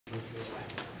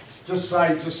Just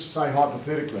say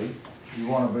hypothetically, you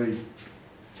want to be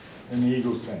in the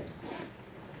Eagles team.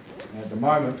 And at the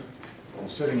moment, you're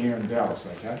sitting here in Dallas,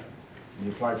 okay? And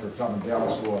you play for a club in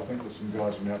Dallas, or I think there's some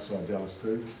guys from outside Dallas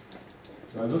too.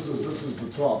 So this is the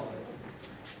top.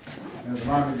 And at the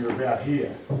moment you're about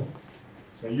here.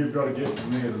 So you've got to get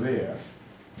from there to there.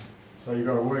 So you've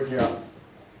got to work out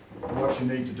what you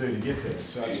need to do to get there.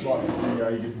 So it's like,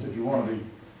 if you want to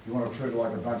treat it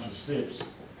like a bunch of steps,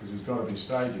 because there's got to be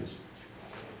stages.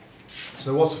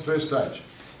 So what's the first stage?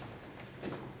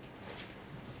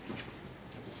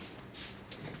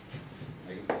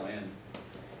 Make a plan.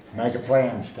 Make a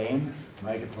plan, Stan.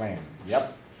 Make a plan.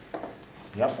 Yep.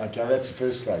 Yep, okay, that's the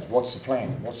first stage. What's the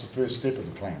plan? What's the first step of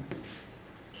the plan?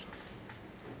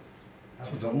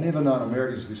 Jeez, I've never known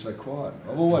Americans to be so quiet.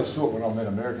 I've always thought when I've met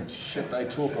Americans, shit, they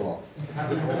talk a lot.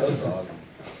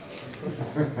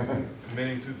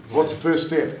 What's the first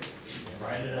step?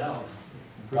 Write it out.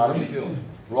 Pardon?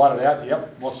 Write it out,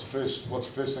 yep. What's the first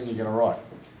thing you're going to write?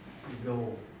 Your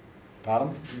goal.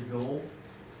 Pardon? Your goal.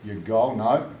 Your goal,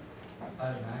 no.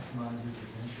 Maximize your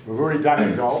potential. We've already done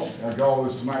our goal. Our goal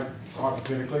is to make,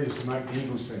 hypothetically, is to make the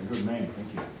Eagles team. Good man,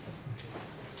 thank you.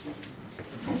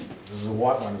 This is a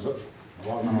white one, is it? A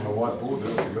white one on the whiteboard,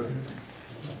 that'll be good.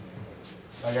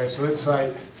 Okay, so let's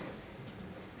say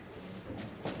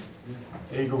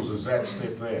Eagles is that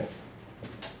step there.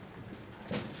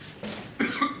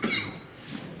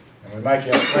 And we make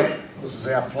our plan. This is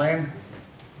our plan.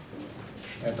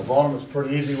 At the bottom, it's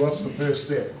pretty easy. What's the first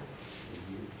step?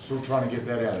 Still trying to get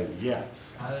that out of you. Yeah.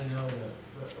 How to know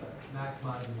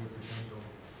maximizing your potential.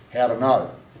 How to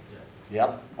know? Yes.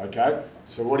 Yep. Okay.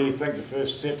 So what do you think the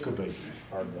first step could be?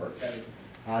 Hard work.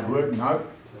 Hard work? No.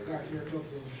 Start your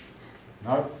coaching.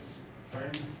 No.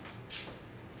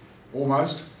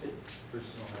 Almost.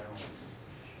 Personal analysis.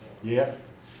 Yeah.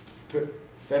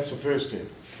 That's the first step,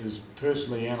 is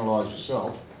personally analyse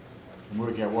yourself and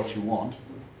work out what you want.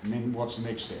 And then what's the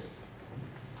next step?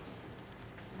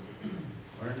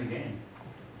 Learn the game.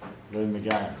 Learn the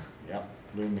game. Yep.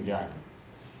 Learn the game.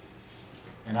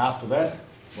 And after that,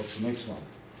 what's the next one?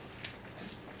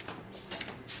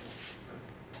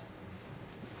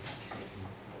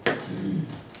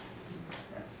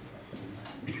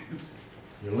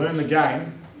 You learn the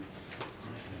game.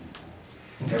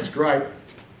 That's great,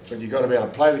 but you've got to be able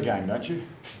to play the game, don't you?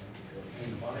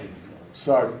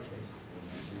 So,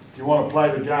 if you want to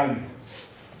play the game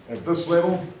at this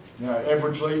level, you know,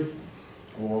 averagely,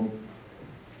 or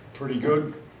pretty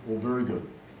good, or very good.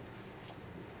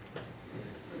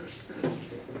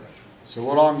 So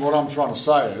what I'm trying to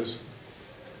say is,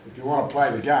 if you want to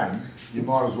play the game, you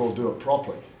might as well do it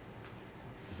properly.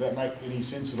 Does that make any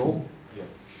sense at all? Yes.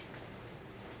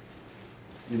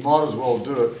 You might as well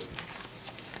do it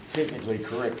technically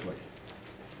correctly.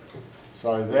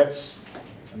 So that's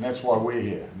why we're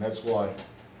here, and that's why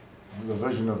the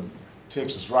vision of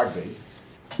Texas Rugby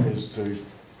is to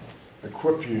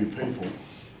equip you people,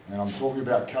 and I'm talking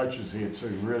about coaches here too,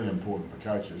 really important for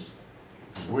coaches,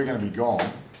 because we're going to be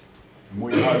gone, and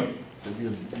we hope that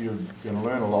you're going to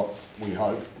learn a lot, we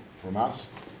hope, from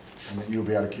us, and that you'll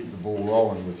be able to keep the ball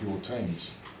rolling with your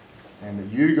teams. And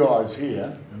that you guys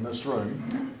here in this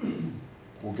room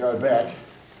will go back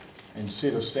and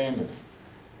set a standard.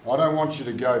 I don't want you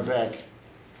to go back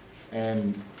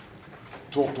and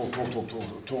talk all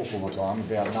the time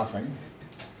about nothing.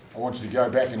 I want you to go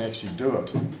back and actually do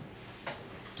it.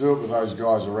 Do it with those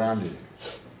guys around you.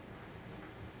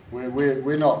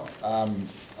 We're not, I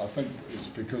think it's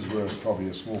because we're probably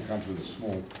a small country with a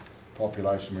small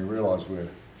population, we realise we're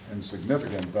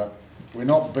insignificant, but we're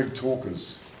not big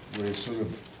talkers. We're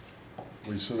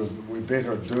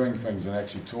better at doing things than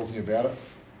actually talking about it.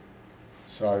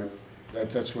 So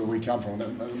that's where we come from.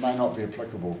 It may not be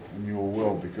applicable in your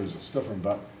world because it's different,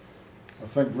 but I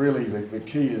think really the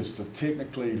key is to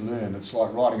technically learn. It's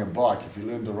like riding a bike. If you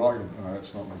learn to ride, no,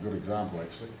 that's not a good example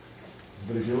actually.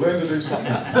 But if you learn to do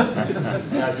something,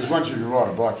 because once you can ride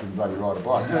a bike, you can bloody ride a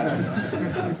bike.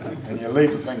 And you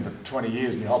leave the thing for 20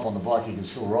 years and you hop on the bike, you can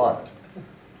still ride it.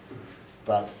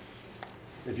 But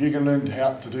if you can learn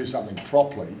how to do something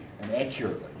properly and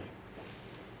accurately,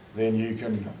 then you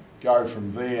can go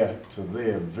from there to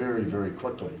there very, very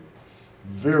quickly.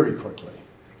 Very quickly.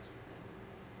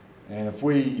 And if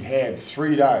we had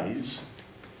 3 days,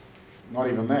 not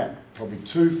even that, probably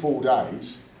 2 full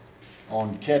days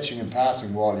on catching and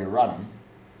passing while you're running,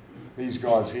 these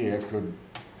guys here could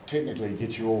technically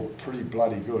get you all pretty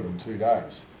bloody good in 2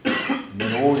 days. And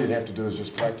then all you'd have to do is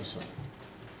just practice it.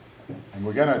 And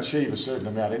we're going to achieve a certain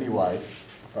amount anyway,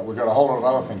 but we've got a whole lot of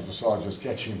other things besides just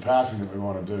catching and passing that we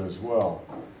want to do as well.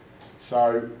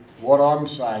 So what I'm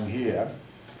saying here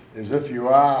is if you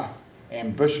are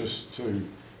ambitious to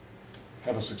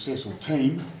have a successful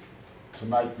team, to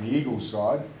make the Eagles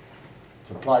side,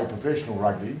 to play professional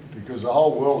rugby, because the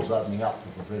whole world's opening up for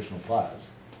professional players.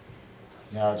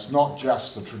 Now, it's not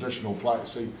just the traditional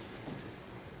players. See,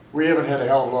 we haven't had a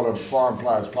hell of a lot of foreign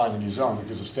players playing in New Zealand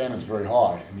because the standard's very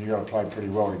high and you've got to play pretty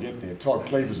well to get there. Todd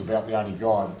Cleaver's about the only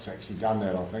guy that's actually done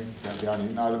that, I think.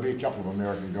 There'll be a couple of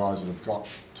American guys that have got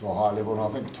to a high level, and I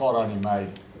think Todd only made,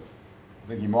 I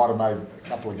think he might have made a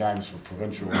couple of games for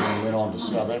provincial, and then he went on to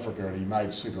South Africa and he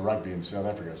made Super Rugby in South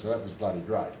Africa, so that was bloody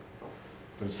great.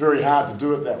 But it's very hard to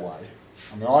do it that way.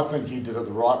 I mean, I think he did it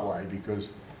the right way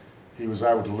because he was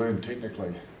able to learn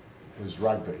technically his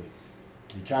rugby.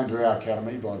 He came to our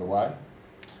academy, by the way.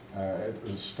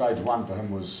 Stage one for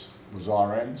him was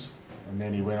Irons, and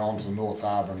then he went on to North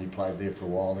Harbour and he played there for a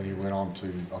while. Then he went on to,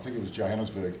 I think it was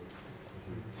Johannesburg,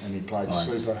 and he played Lions.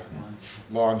 Super.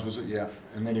 Lions, was it? Yeah.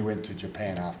 And then he went to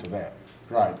Japan after that.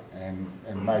 Great, and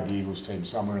made the Eagles team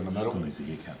somewhere in the middle. Still needs a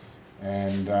haircut.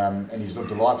 And he's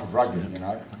lived a life of rugby, you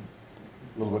know.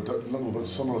 A little bit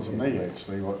similar to me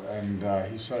actually, and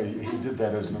he did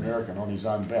that as an American on his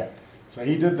own back. So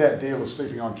he did that deal of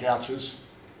sleeping on couches,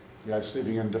 you know,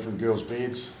 sleeping in different girls'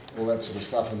 beds, all that sort of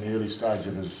stuff in the early stage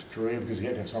of his career because he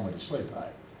had to have somewhere to sleep, eh?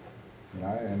 You know,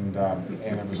 and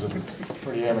it was a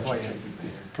pretty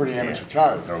amateur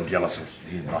code. They're all jealous of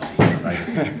him, Rossi.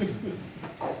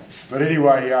 But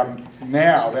anyway,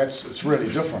 now it's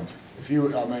really different.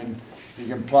 You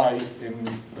can play in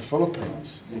the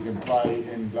Philippines, you can play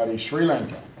in bloody Sri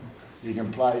Lanka, you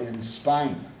can play in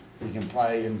Spain, you can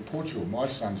play in Portugal. My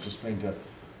son's just been to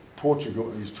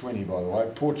Portugal, he's 20 by the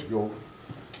way, Portugal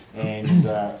and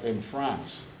in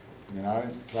France, you know,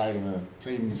 played in a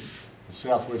team in the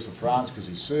southwest of France because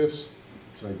he surfs,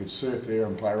 so he could surf there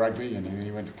and play rugby, and then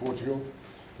he went to Portugal,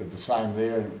 did the same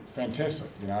there, and fantastic,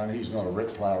 you know, and he's not a rep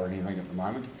player or anything at the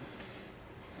moment.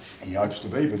 He hopes to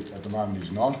be, but at the moment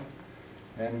he's not.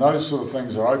 And those sort of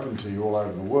things are open to you all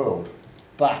over the world.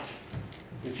 But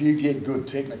if you get good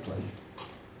technically,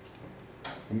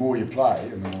 the more you play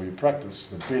and the more you practice,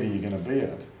 the better you're going to be at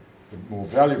it, the more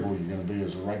valuable you're going to be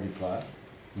as a rugby player,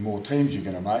 the more teams you're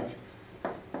going to make,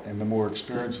 and the more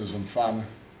experiences and fun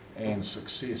and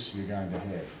success you're going to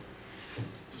have.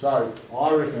 So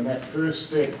I reckon that first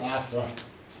step after,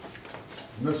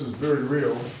 and this is very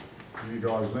real for you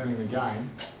guys learning the game,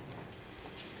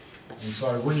 and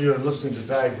so when you're listening to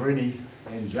Dave Rennie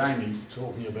and Jamie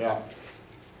talking about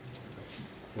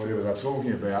whatever they're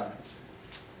talking about,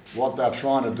 what they're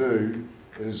trying to do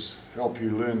is help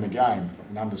you learn the game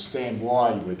and understand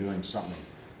why we're doing something.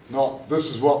 Not this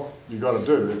is what you've got to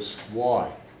do, it's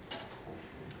why.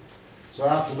 So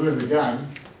after learning the game,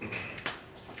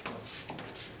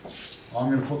 I'm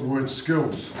going to put the word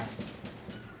skills.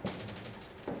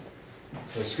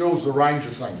 So skills are a range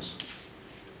of things.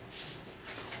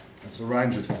 It's a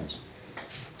range of things.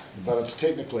 But it's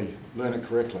technically, learn it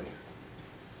correctly.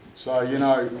 So, you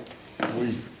know,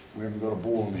 we haven't got a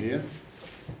ball in here,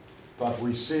 but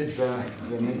we said, is there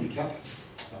an empty cup?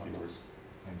 It's all yours.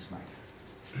 Thanks,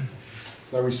 mate.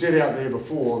 So we said out there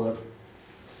before that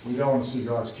we don't want to see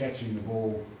guys catching the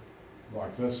ball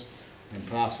like this and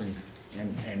passing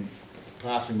and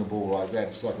passing the ball like that.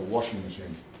 It's like a washing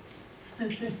machine.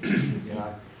 You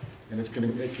know, and it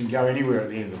can go anywhere at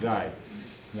the end of the day.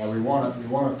 You know, we want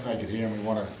to take it here and we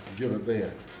want to give it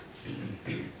there.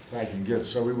 Take and give.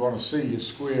 So we want to see you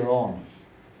square on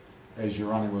as you're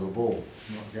running with the ball,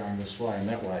 not going this way and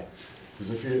that way.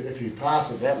 Because if you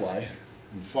pass it that way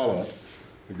and follow it,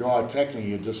 the guy tackling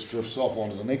you just drifts off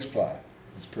onto the next player.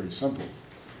 It's pretty simple.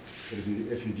 But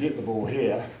if you get the ball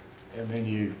here and then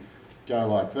you go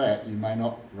like that, you may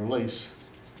not release,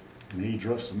 and he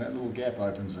drifts and that little gap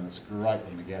opens, and it's great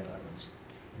when the gap opens.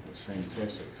 It's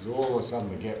fantastic because all of a sudden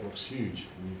the gap looks huge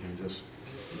and you can just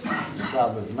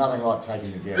start. There's nothing like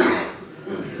taking the gap out.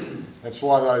 That's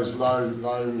why those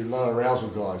low arousal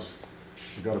guys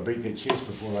have got to beat their chest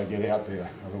before they get out there,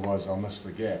 otherwise they'll miss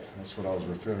the gap. That's what I was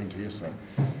referring to yesterday.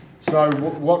 So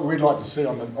what we'd like to see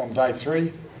on day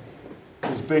 3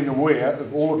 is being aware,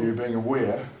 of all of you being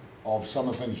aware of some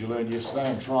of the things you learned yesterday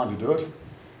and trying to do it.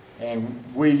 And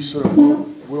we sort of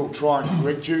will try and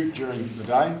correct you during the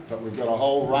day, but we've got a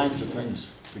whole range of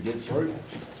things to get through.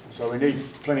 So we need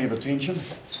plenty of attention.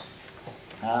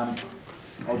 I'll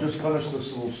just finish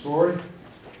this little story.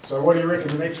 So what do you reckon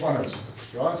the next one is,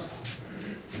 guys?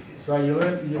 So you're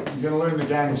going to learn the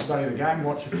game and study the game,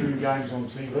 watch a few games on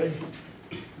TV,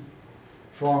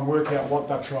 try and work out what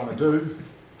they're trying to do.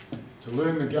 To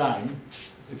learn the game,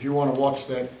 if you want to watch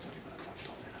that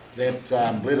that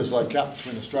Bledisloe Cup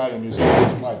between Australia and New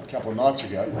Zealand was played a couple of nights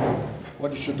ago,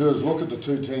 what you should do is look at the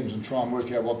two teams and try and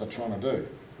work out what they're trying to do.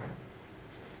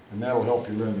 And that'll help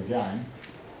you learn the game,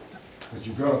 because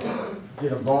you've got to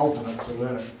get involved in it to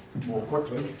learn it more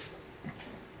quickly.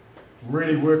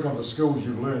 Really work on the skills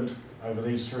you've learned over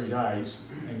these 3 days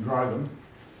and grow them.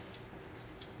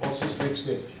 What's this next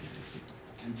step?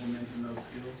 Implementing those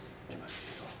skills.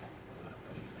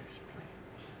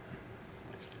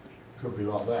 Could be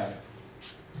like that.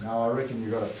 Now I reckon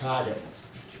you've got to target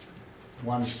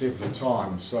one step at a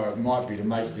time, so it might be to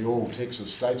make the All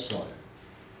Texas stateside.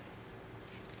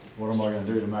 What am I going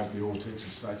to do to make the All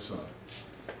Texas stateside?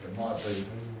 It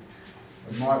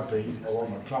might be I want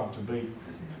my club to beat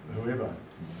whoever.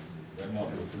 That might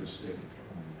be the first step.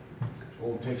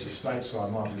 All Texas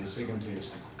stateside might be the second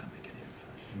test.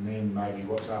 And then maybe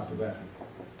what's after that?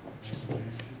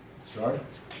 Sorry?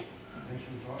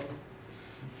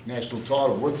 National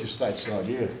title with your stateside,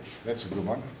 yeah, that's a good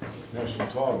one. National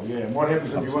title, yeah. And what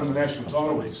happens if you win the national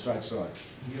title with your stateside?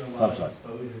 You get a lot Club of side.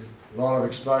 exposure. A lot of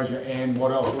exposure, and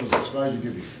what else? What does exposure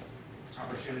give you?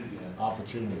 Opportunity.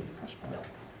 Opportunity.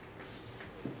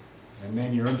 And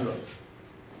then you're into it.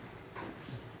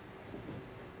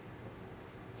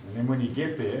 And then when you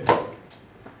get there, if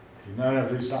you know how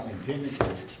to do something technical,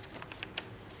 it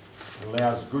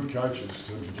allows good coaches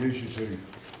to introduce you to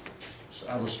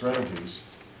other strategies,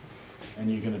 and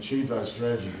you can achieve those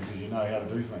strategies because you know how to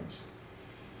do things.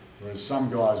 Whereas some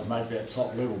guys make that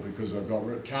top level because they've got,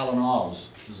 Carlin Isles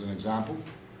is an example.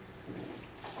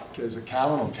 Is it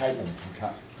Carlin or Caitlin?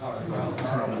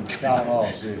 Carlin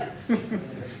Isles, yeah.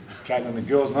 Caitlin the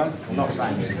girl's name? I'm not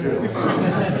saying she's a girl.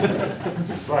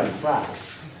 It's bloody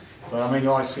fast. But I mean,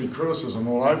 I see criticism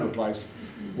all over the place.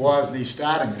 Why isn't he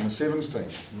starting in the sevens team?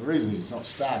 The reason he's not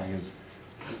starting is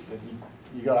that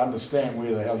you've got to understand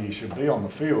where the hell you should be on the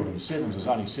field. And sevens is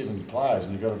only 7 players,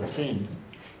 and you've got to defend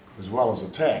as well as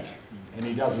attack. And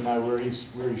he doesn't know where he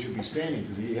should be standing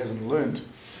because he hasn't learned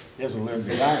the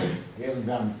game. He hasn't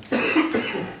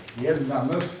done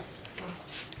this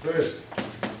first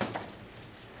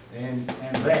and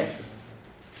that.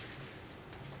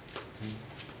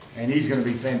 And he's going to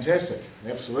be fantastic,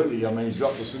 absolutely. I mean, he's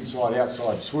got this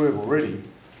inside-outside swerve already,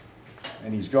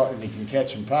 and he can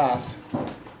catch and pass.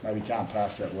 Maybe he can't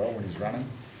pass that well when he's running.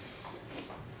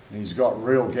 And he's got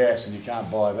real gas, and you can't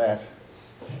buy that.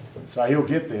 So he'll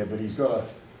get there, but he's got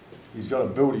to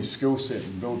build his skill set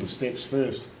and build the steps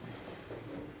first.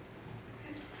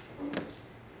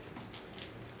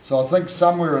 So I think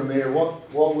somewhere in there,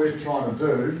 what we're trying to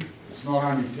do, it's not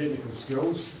only technical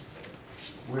skills.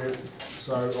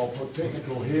 So I'll put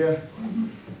technical here.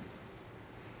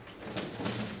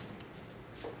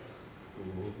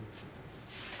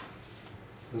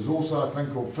 There's also a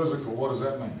thing called physical. What does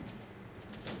that mean?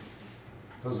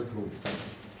 Physical.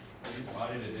 What are you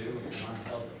body to do when you're not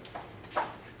healthy?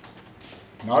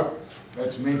 No,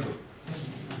 that's mental.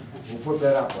 We'll put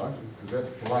that up, right? Because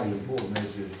that's bloody important,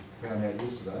 as you found out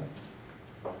yesterday.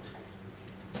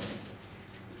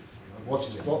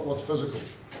 What's physical?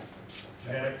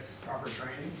 Genetics, proper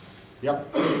training.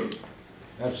 Yep,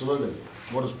 absolutely.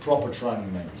 What does proper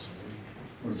training mean?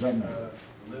 What does that mean?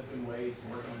 Lifting weights,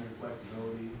 working on your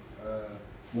flexibility.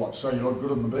 What, so you look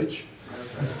good on the beach?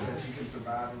 That you can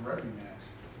survive a rugby match.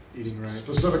 Eating right.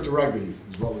 Specific to rugby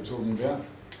is what we're talking about.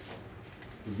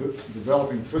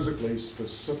 Developing physically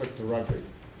specific to rugby.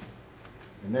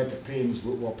 And that depends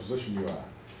what position you are.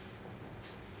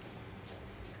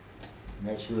 And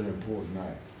that's really important,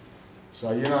 eh?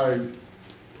 So, you know,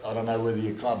 I don't know whether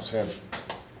your clubs have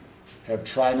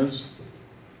trainers.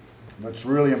 It's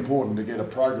really important to get a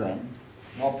program,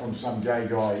 not from some gay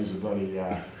guy who's a bloody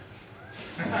a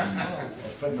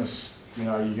fitness, you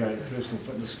know, you go personal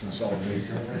fitness consultant.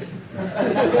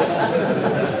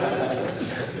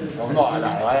 I'm not,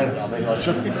 I mean, I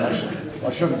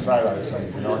shouldn't say those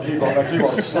things, you know, I keep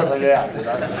on slipping out, you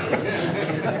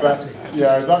know. But,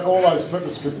 yeah, all those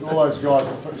guys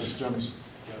at fitness gyms,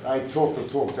 they talk the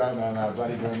talk, don't they? And they're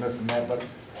bloody doing this and that. But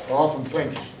I often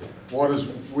think,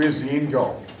 where's the end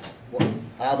goal?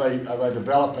 Are they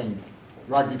developing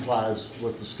rugby players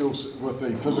with the skills, with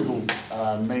the physical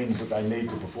means that they need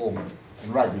to perform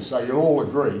in rugby? So you'll all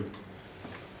agree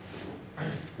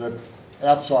that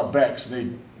outside backs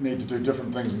need to do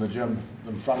different things in the gym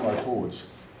than front row forwards.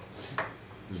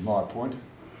 Is my point.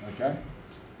 Okay.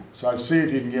 So see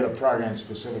if you can get a program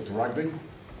specific to rugby.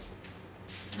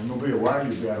 And there'll be a way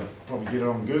you'll be able to probably get it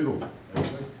on Google,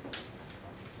 actually.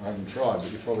 I haven't tried,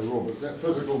 but you probably will. But that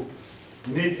physical,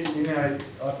 you know,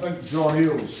 I think John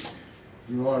Eales,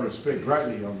 who I respect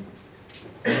greatly on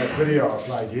that video I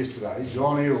played yesterday,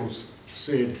 John Eales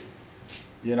said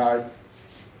you know,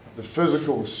 the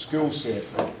physical skill set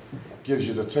gives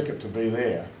you the ticket to be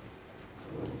there,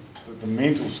 but the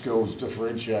mental skills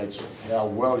differentiates how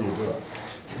well you do it,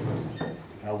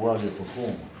 how well you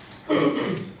perform.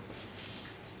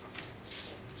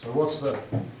 So what's the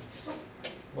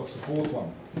fourth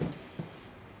one?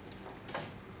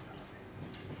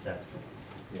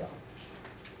 Yeah,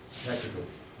 tactical.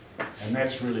 And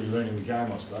that's really learning the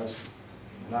game, I suppose.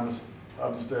 And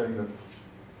understanding that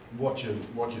what you're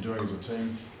doing as a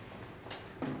team,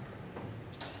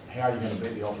 how you're going to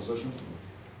beat the opposition,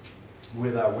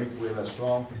 where they're weak, where they're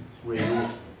strong, where you're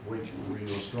weak, where you're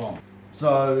strong.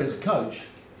 So as a coach,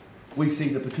 we see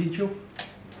the potential,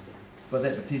 but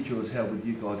that potential is held with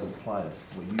you guys as players,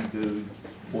 what you do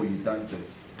or you don't do.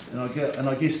 And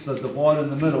I guess the divide in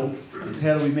the middle is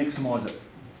how do we maximise it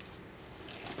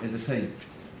as a team.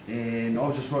 And I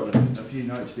was just writing a few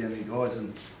notes down there, guys,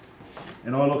 and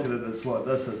I look at it, it's like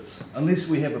this, it's unless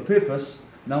we have a purpose,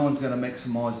 no one's going to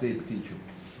maximise their potential,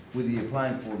 whether you're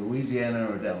playing for Louisiana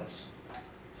or Dallas.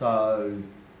 So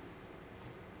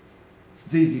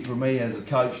it's easy for me as a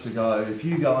coach to go, if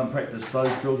you go and practice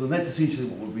those drills, and that's essentially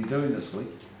what we'll be doing this week,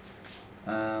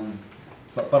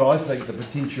 but I think the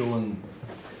potential and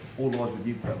all lies with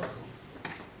you fellas.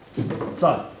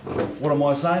 So, what am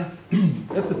I saying?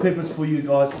 If the purpose for you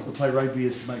guys is to play rugby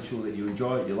is to make sure that you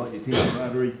enjoy it, you like your team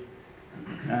camaraderie,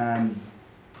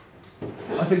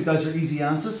 I think those are easy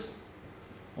answers.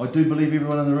 I do believe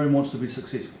everyone in the room wants to be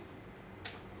successful.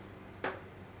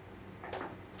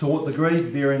 To what degree?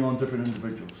 Varying on different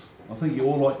individuals. I think you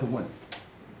all like to win.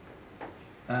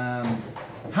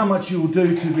 How much you will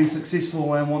do to be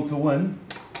successful and want to win,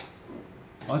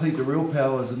 I think the real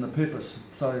power is in the purpose.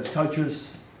 So as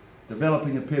coaches,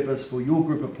 developing a purpose for your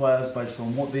group of players based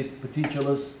on what their potential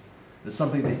is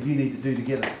something that you need to do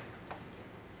together.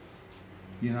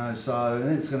 You know, so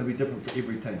it's going to be different for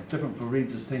every team. Different for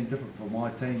Red's team, different for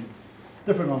my team,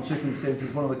 different on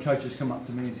circumstances. One of the coaches come up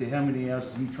to me and said, how many hours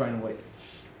do you train a week?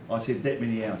 I said, that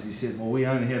many hours. He says, well, we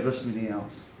only have this many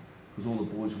hours because all the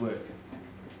boys work.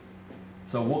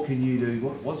 So what can you do?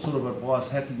 What sort of advice,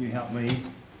 how can you help me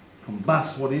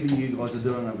combust whatever you guys are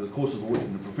doing over the course of a week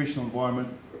in the professional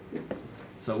environment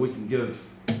so we can give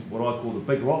what I call the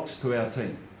big rocks to our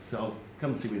team. So I'll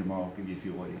come and see me tomorrow, I'll give you a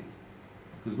few ideas.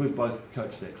 Because we've both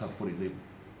coached at club footy level.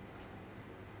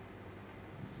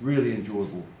 Really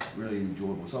enjoyable, really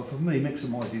enjoyable. So for me,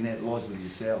 maximising that lies with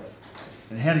yourselves.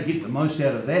 And how to get the most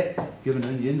out of that, given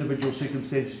in your individual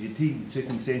circumstances, your team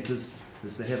circumstances,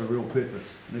 is to have a real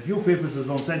purpose. And if your purpose is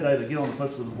on Saturday to get on the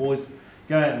bus with the boys,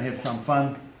 go out and have some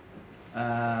fun,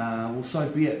 well, so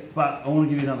be it. But I want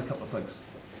to give you another couple of things.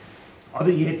 I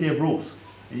think you have to have rules,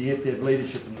 and you have to have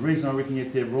leadership. And the reason I reckon you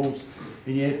have to have rules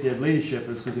and you have to have leadership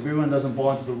is because if everyone doesn't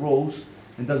buy into the rules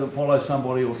and doesn't follow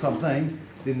somebody or something,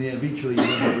 then eventually you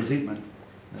have resentment.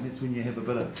 And that's when you have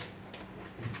a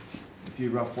few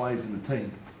rough waves in the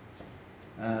team.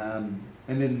 And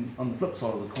then on the flip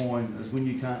side of the coin is when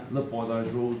you can't live by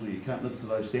those rules or you can't live to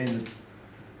those standards,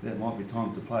 that might be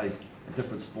time to play a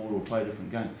different sport or play a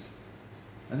different game.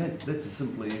 And that's as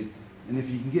simply it. And if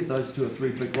you can get those 2 or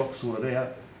 3 big rocks sorted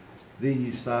out, then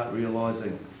you start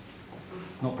realising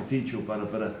not potential but a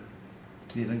bit of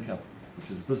net income, which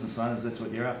as business owners, that's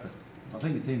what you're after. I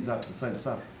think the team's after the same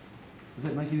stuff. Does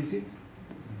that make any sense?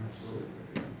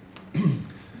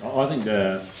 I think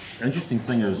the interesting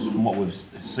thing is, from what we've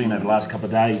seen over the last couple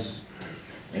of days,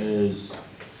 is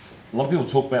a lot of people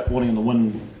talk about wanting to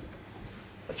win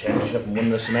a championship and win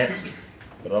this and that,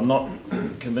 but I'm not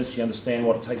convinced you understand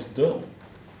what it takes to do it.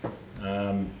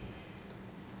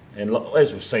 And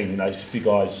as we've seen, you know, a few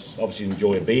guys obviously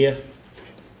enjoy a beer.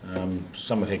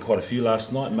 Some have had quite a few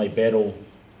last night and may battle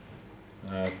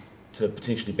to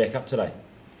potentially back up today.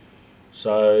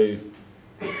 So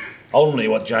ultimately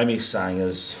what Jamie's saying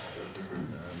is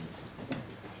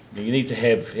you need to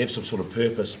have some sort of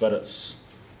purpose, but it's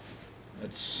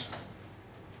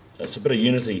a bit of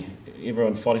unity,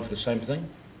 everyone fighting for the same thing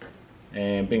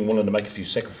and being willing to make a few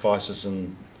sacrifices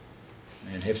and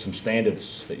have some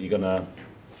standards that you're going to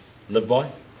live by.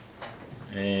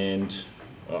 And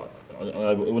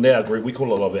in our group, we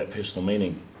call it a lot about personal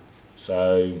meaning.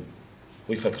 So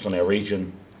we focus on our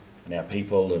region and our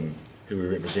people and who we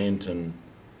represent and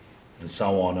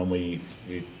so on, and we've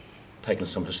taken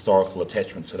some historical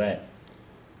attachment to that.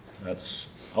 That's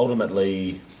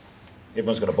ultimately,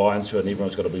 everyone's got to buy into it and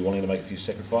everyone's got to be willing to make a few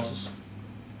sacrifices.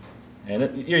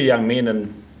 And you're young men,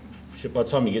 and by the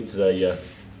time you get to the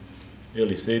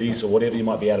early 30s or whatever, you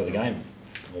might be out of the game,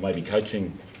 or maybe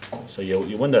coaching, so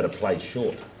your window to play is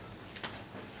short.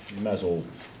 You may as well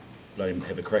let him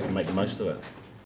have a crack and make the most of it.